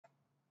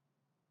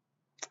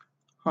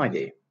Hi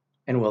there,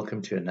 and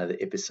welcome to another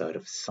episode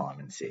of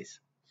Simon Says.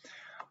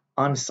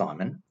 I'm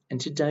Simon, and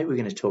today we're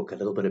going to talk a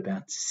little bit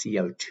about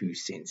CO2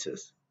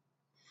 sensors.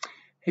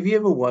 Have you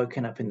ever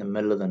woken up in the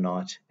middle of the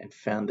night and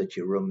found that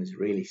your room is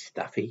really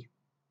stuffy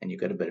and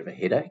you've got a bit of a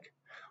headache?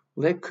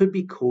 Well, that could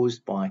be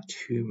caused by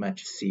too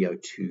much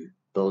CO2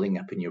 building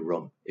up in your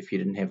room if you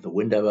didn't have the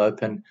window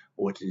open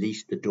or at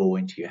least the door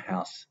into your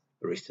house,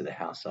 the rest of the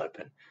house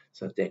open,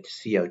 so that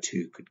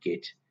CO2 could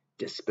get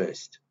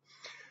dispersed.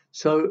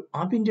 So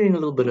I've been doing a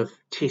little bit of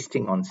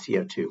testing on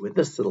CO2 with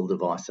this little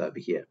device over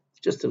here.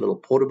 It's just a little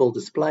portable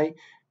display,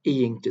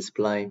 e-ink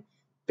display,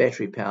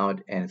 battery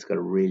powered, and it's got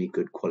a really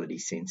good quality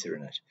sensor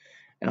in it.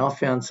 And I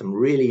found some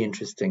really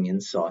interesting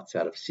insights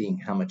out of seeing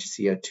how much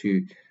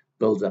CO2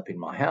 builds up in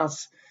my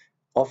house,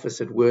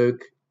 office at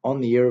work, on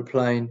the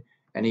airplane,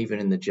 and even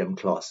in the gym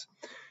class.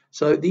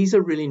 So these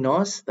are really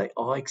nice. They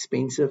are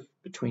expensive,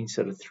 between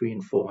sort of $300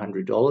 and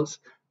 $400,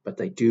 but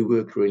they do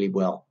work really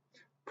well.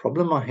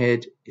 Problem I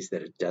had is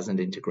that it doesn't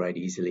integrate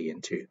easily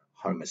into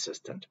Home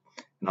Assistant.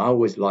 And I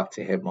always like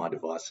to have my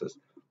devices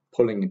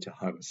pulling into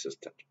Home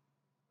Assistant.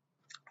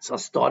 So I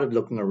started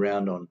looking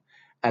around on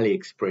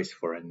AliExpress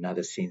for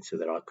another sensor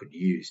that I could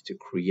use to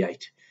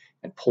create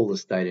and pull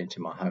this data into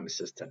my Home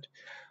Assistant.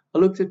 I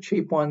looked at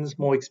cheap ones,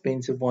 more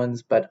expensive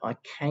ones, but I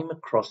came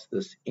across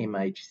this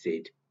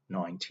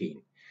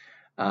MH-Z19.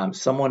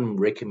 Someone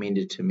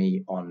recommended to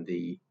me on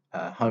the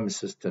Home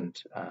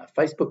Assistant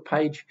Facebook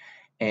page,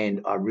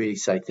 and I really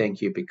say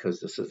thank you because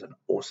this is an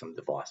awesome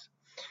device.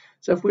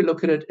 So if we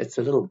look at it, it's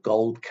a little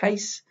gold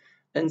case.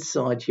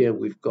 Inside here,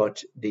 we've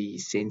got the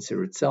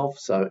sensor itself.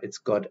 So it's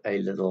got a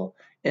little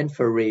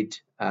infrared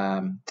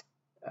LED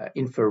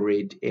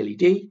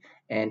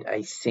and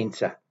a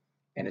sensor.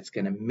 And it's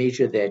going to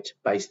measure that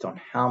based on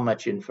how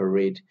much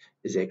infrared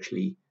is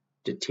actually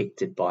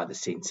detected by the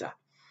sensor.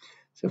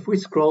 So if we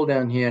scroll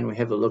down here and we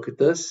have a look at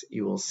this,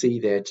 you will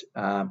see that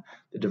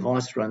the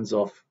device runs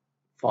off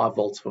 5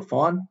 volts for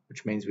fine,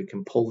 which means we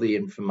can pull the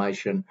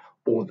information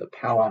or the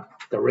power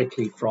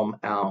directly from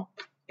our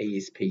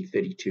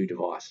ESP32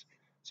 device.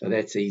 So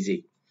that's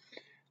easy.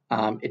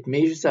 It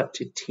measures up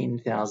to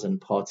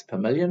 10,000 parts per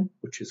million,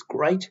 which is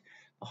great.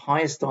 The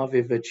highest I've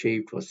ever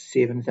achieved was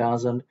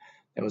 7,000.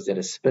 That was at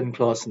a spin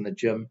class in the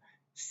gym,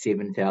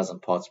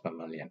 7,000 parts per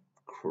million.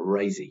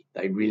 Crazy.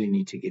 They really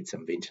need to get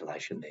some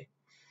ventilation there.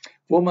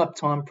 Warm-up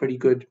time, pretty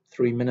good,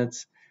 3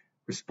 minutes.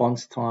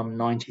 Response time,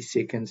 90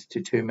 seconds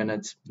to 2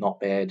 minutes, not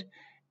bad.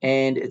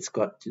 And it's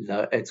got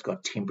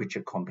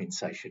temperature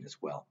compensation as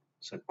well.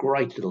 So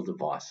great little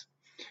device.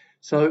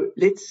 So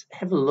let's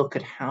have a look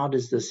at how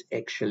does this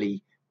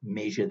actually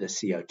measure the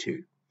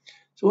CO2.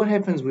 So what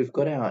happens, we've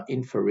got our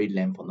infrared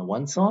lamp on the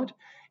one side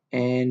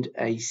and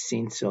a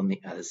sensor on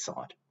the other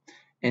side.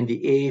 And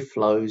the air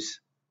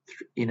flows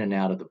in and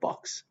out of the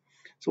box.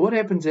 So what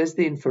happens as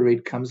the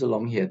infrared comes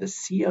along here, the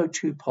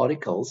CO2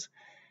 particles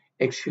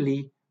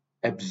actually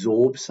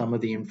absorb some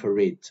of the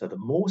infrared. So the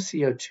more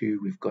CO2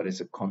 we've got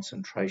as a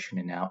concentration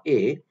in our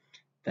air,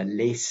 the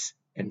less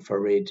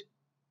infrared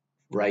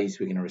rays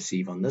we're going to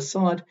receive on this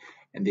side,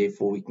 and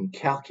therefore we can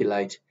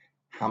calculate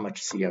how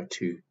much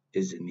CO2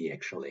 is in the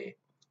actual air.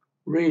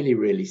 Really,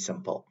 really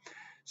simple.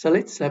 So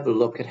let's have a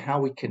look at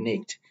how we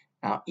connect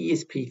our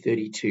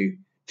ESP32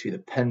 to the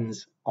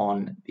pins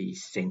on the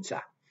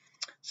sensor.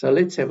 So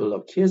let's have a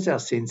look. Here's our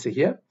sensor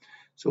here.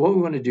 So what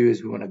we want to do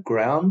is we want a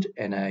ground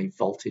and a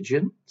voltage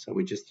in. So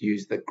we just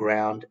use the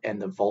ground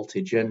and the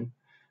voltage in.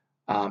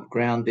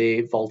 Ground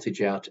there,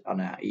 voltage out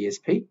on our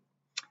ESP.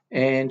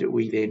 And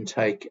we then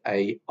take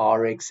a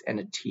RX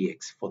and a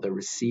TX for the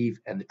receive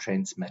and the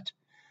transmit.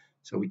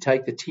 So we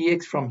take the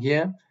TX from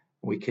here, and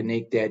we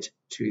connect that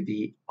to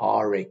the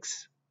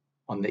RX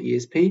on the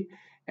ESP.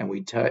 And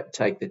we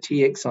take the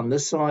TX on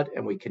this side,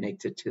 and we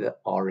connect it to the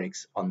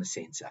RX on the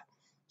sensor.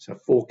 So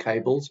 4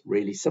 cables,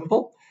 really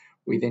simple.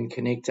 We then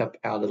connect up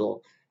our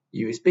little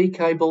USB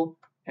cable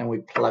and we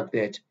plug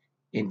that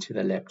into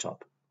the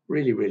laptop.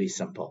 Really, really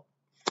simple.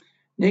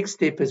 Next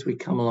step is we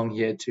come along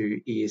here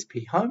to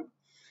ESP Home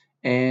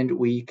and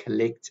we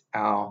collect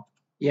our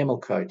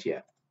YAML code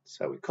here.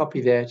 So we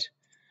copy that,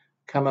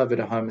 come over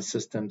to Home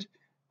Assistant.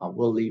 I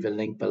will leave a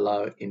link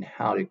below in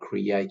how to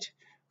create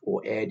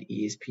or add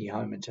ESP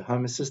Home into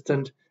Home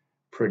Assistant.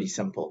 Pretty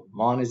simple.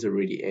 Mine is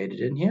already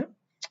added in here.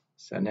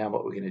 So now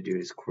what we're going to do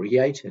is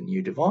create a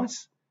new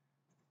device.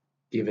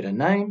 Give it a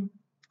name,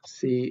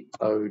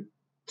 CO2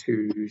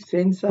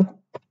 sensor.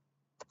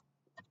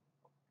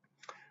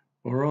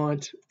 All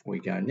right, we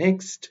go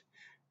next.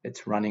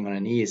 It's running on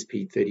an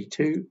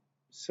ESP32,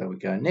 so we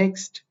go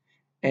next.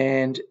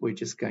 And we're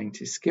just going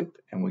to skip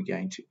and we're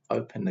going to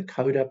open the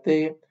code up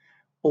there.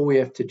 All we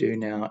have to do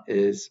now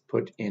is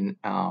put in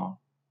our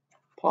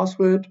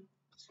password.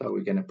 So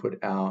we're going to put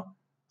our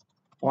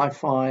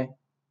Wi-Fi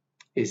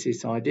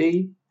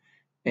SSID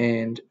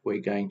and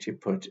we're going to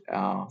put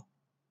our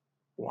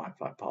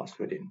Wi-Fi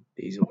password in.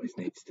 These always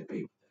needs to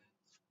be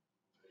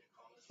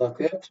like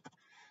that.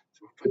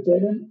 So we put that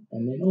in,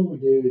 and then all we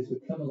do is we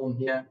come along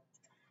here,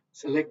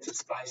 select a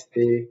space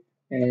there,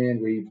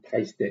 and we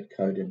paste that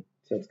code in.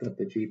 So it's got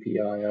the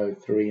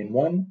GPIO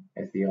 3-in-1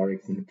 as the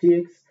RX and the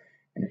TX,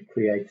 and it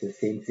creates a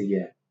sensor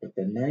here with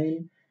the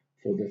name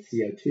for the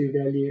CO2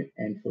 value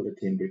and for the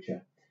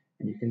temperature.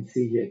 And you can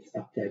see here it's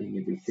updating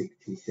every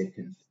 60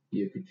 seconds.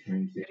 You could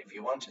change that if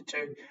you wanted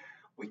to.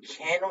 We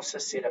can also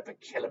set up a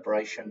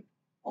calibration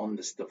on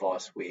this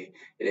device where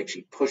it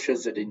actually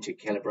pushes it into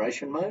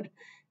calibration mode,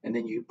 and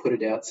then you put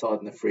it outside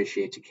in the fresh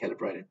air to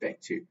calibrate it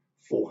back to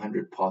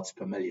 400 parts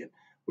per million,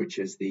 which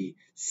is the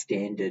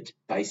standard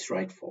base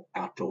rate for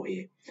outdoor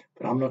air.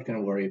 But I'm not going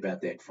to worry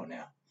about that for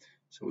now.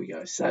 So we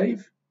go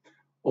save.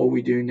 All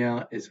we do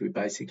now is we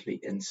basically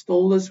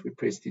install this. We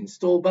press the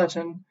install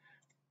button,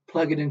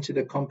 plug it into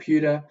the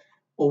computer.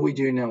 All we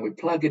do now, we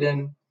plug it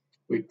in,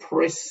 we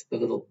press the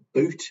little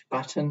boot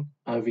button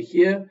over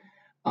here,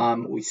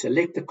 we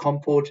select the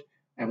COM port,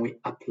 and we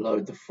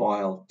upload the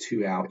file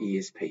to our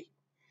ESP.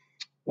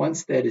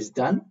 Once that is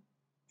done,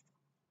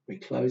 we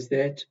close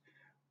that.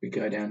 We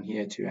go down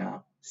here to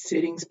our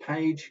settings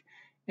page,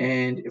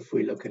 and if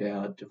we look at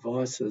our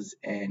devices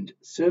and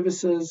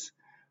services,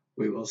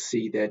 we will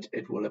see that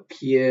it will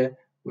appear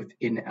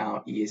within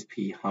our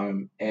ESP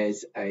Home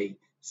as a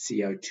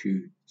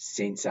CO2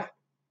 sensor.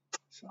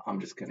 So I'm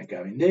just going to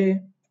go in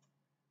there,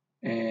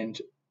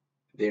 and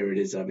there it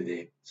is over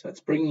there. So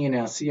it's bringing in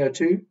our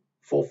CO2,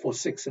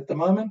 446 at the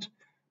moment,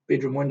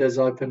 bedroom windows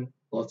open,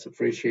 lots of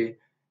fresh air,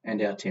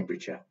 and our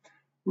temperature.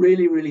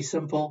 Really, really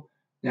simple.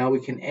 Now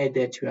we can add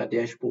that to our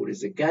dashboard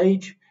as a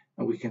gauge,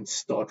 and we can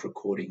start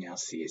recording our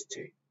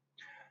CS2.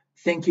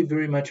 Thank you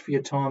very much for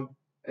your time.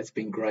 It's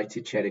been great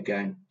to chat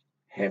again.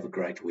 Have a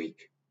great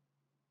week.